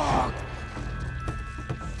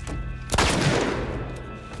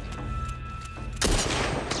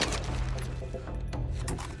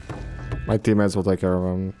 My teammates will take care of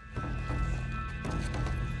him.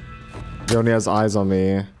 He only has eyes on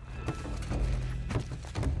me.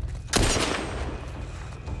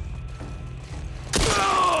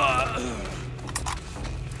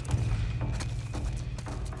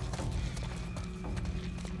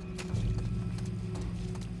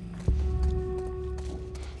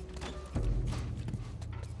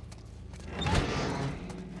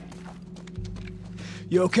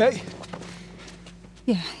 You okay?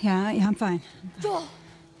 Yeah, I'm fine. Joel!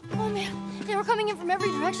 Oh man, they were coming in from every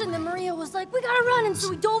direction. Then Maria was like, "We gotta run!" And so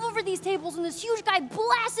we dove over these tables, and this huge guy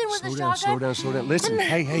blasted with a shotgun. Slow down. Listen,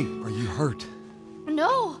 hey, are you hurt?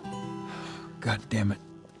 No. God damn it.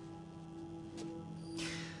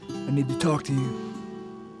 I need to talk to you.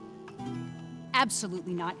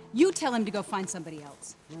 Absolutely not. You tell him to go find somebody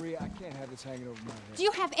else. Maria, I can't have this hanging over my head. Do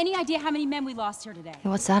you have any idea how many men we lost here today? Hey,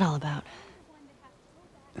 what's that all about?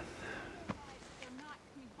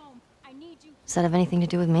 Does that have anything to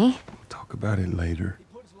do with me? We'll talk about it later.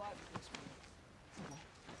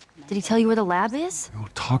 Did he tell you where the lab is? We'll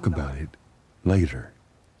talk about it later.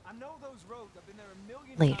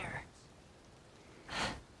 Later.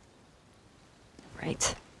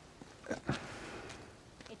 Right.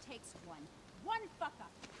 It takes one fuck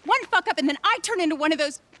up. One fuck up and then I turn into one of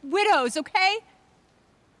those widows, okay?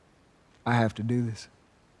 I have to do this.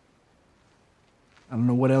 I don't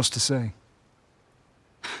know what else to say.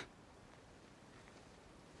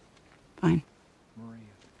 Fine.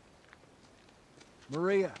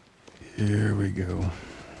 Maria. Here we go.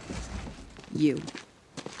 You.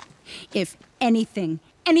 If anything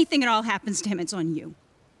at all happens to him, it's on you.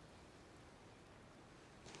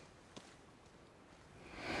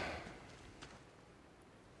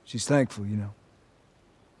 She's thankful, you know.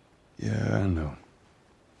 Yeah, I know.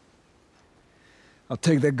 I'll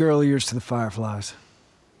take that girl of yours to the Fireflies.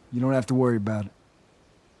 You don't have to worry about it.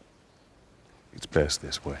 It's best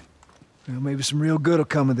this way. Well, maybe some real good will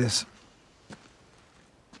come of this.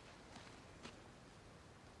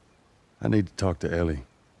 I need to talk to Ellie.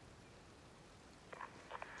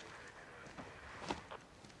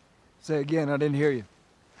 Say again, I didn't hear you.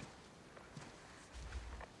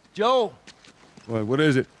 Joel! What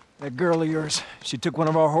is it? That girl of yours. She took one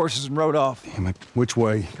of our horses and rode off. Damn it. Which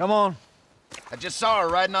way? Come on. I just saw her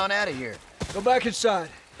riding on out of here. Go back inside.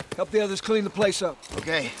 Help the others clean the place up.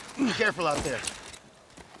 Okay. Be careful out there.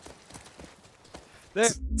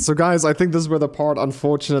 So guys, I think this is where the part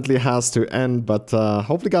unfortunately has to end, but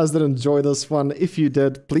hopefully you guys did enjoy this one. If you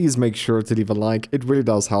did, please make sure to leave a like. It really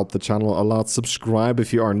does help the channel a lot. Subscribe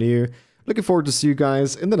if you are new. Looking forward to see you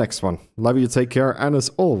guys in the next one. Love you, take care, and as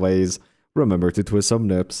always, remember to twist some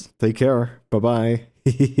nips. Take care. Bye-bye.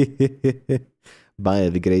 Bye,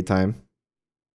 have a great time.